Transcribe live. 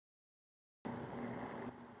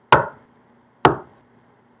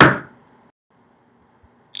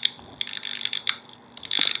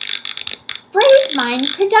Fine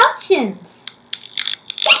Productions.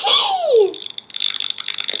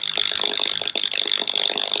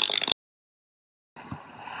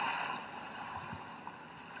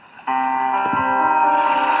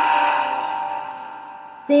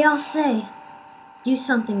 They all say, do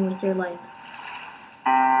something with your life.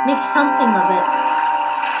 Make something of it.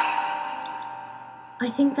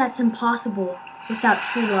 I think that's impossible without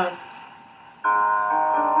true love.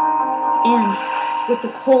 And with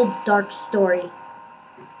a cold, dark story.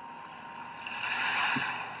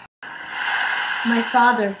 My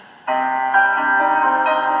father,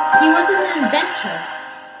 he was an inventor.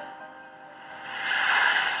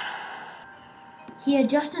 He had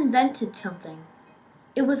just invented something.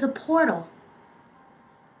 It was a portal.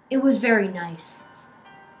 It was very nice.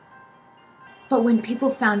 But when people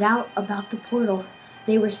found out about the portal,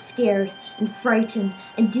 they were scared and frightened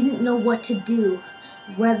and didn't know what to do,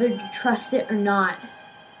 whether to trust it or not.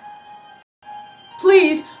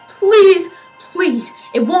 Please, please, please,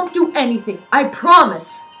 it won't do anything, I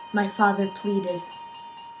promise, my father pleaded.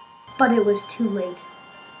 But it was too late.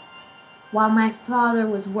 While my father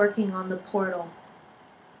was working on the portal,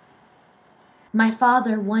 my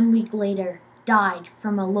father 1 week later died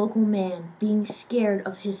from a local man being scared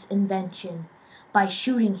of his invention by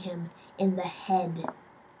shooting him in the head.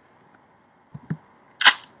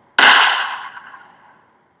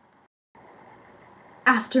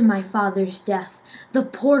 After my father's death, the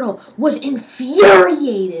portal was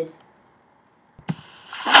infuriated.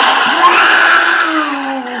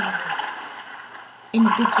 And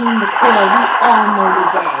it became the core we all know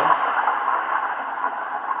today.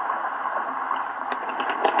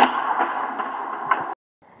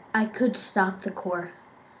 I could stop the core,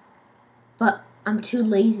 but I'm too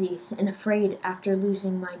lazy and afraid after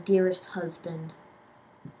losing my dearest husband.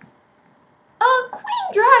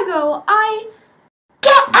 Queen Drago,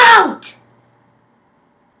 Get out!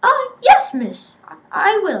 Yes, miss,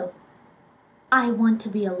 I will. I want to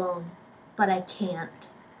be alone, but I can't.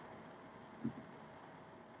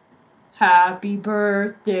 Happy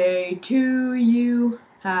birthday to you.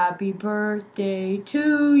 Happy birthday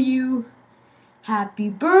to you. Happy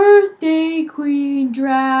birthday, Queen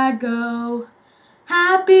Drago.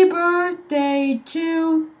 Happy birthday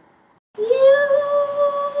to you.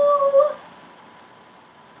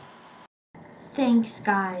 Thanks,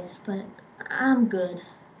 guys, but I'm good.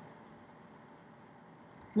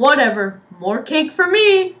 Whatever. More cake for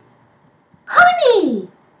me. Honey!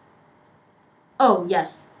 Oh,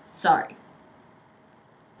 yes. Sorry.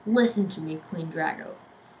 Listen to me, Queen Drago.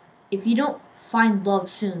 If you don't find love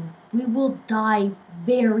soon, we will die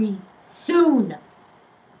very soon.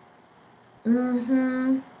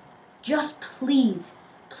 Just please,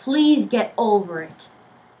 please get over it.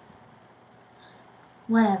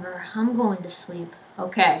 Whatever, I'm going to sleep.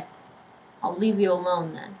 Okay, I'll leave you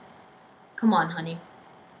alone then. Come on, honey.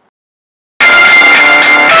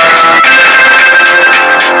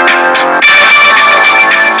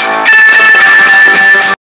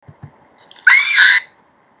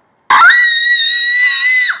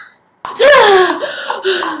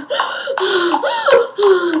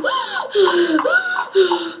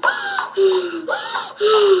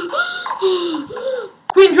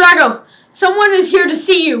 Queen Drago, someone is here to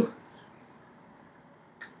see you.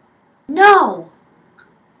 No.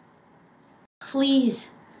 Please,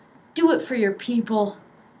 do it for your people.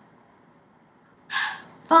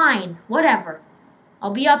 Fine, whatever.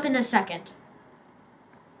 I'll be up in a second.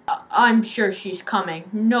 I'm sure she's coming.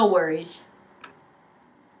 No worries.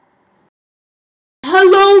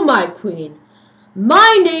 Hello, my queen.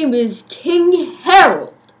 My name is King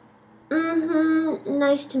Harold.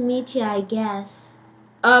 Nice to meet you, I guess.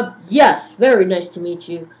 Yes, very nice to meet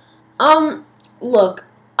you. Look,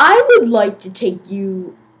 I would like to take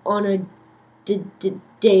you on a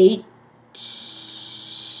date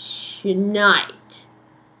tonight.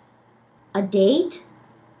 A date?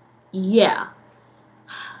 Yeah.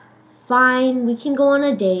 Fine, we can go on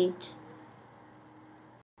a date.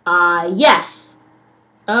 Yes.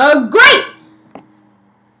 Great!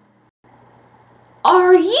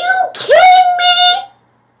 Are you kidding me?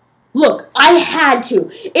 Look, I had to.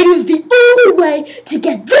 It is the only way to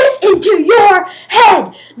get this into your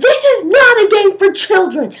head. This is not a game for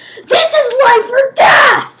children. This is life or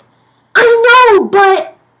death. I know,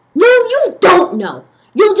 but no, you don't know.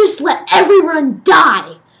 You'll just let everyone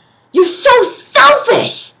die. You're so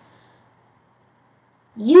selfish.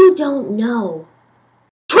 You don't know.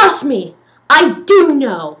 Trust me, I do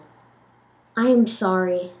know. I am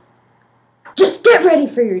sorry. Just get ready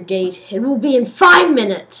for your date. It will be in 5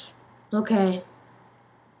 minutes. Okay.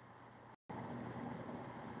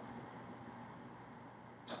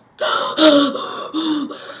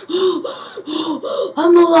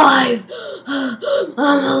 I'm alive.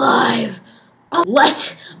 I'm alive.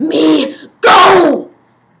 Let me go.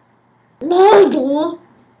 Maybe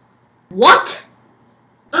What?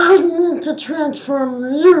 I need to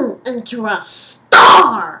transform you into a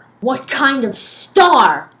star. What kind of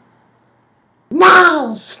star?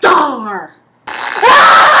 My star.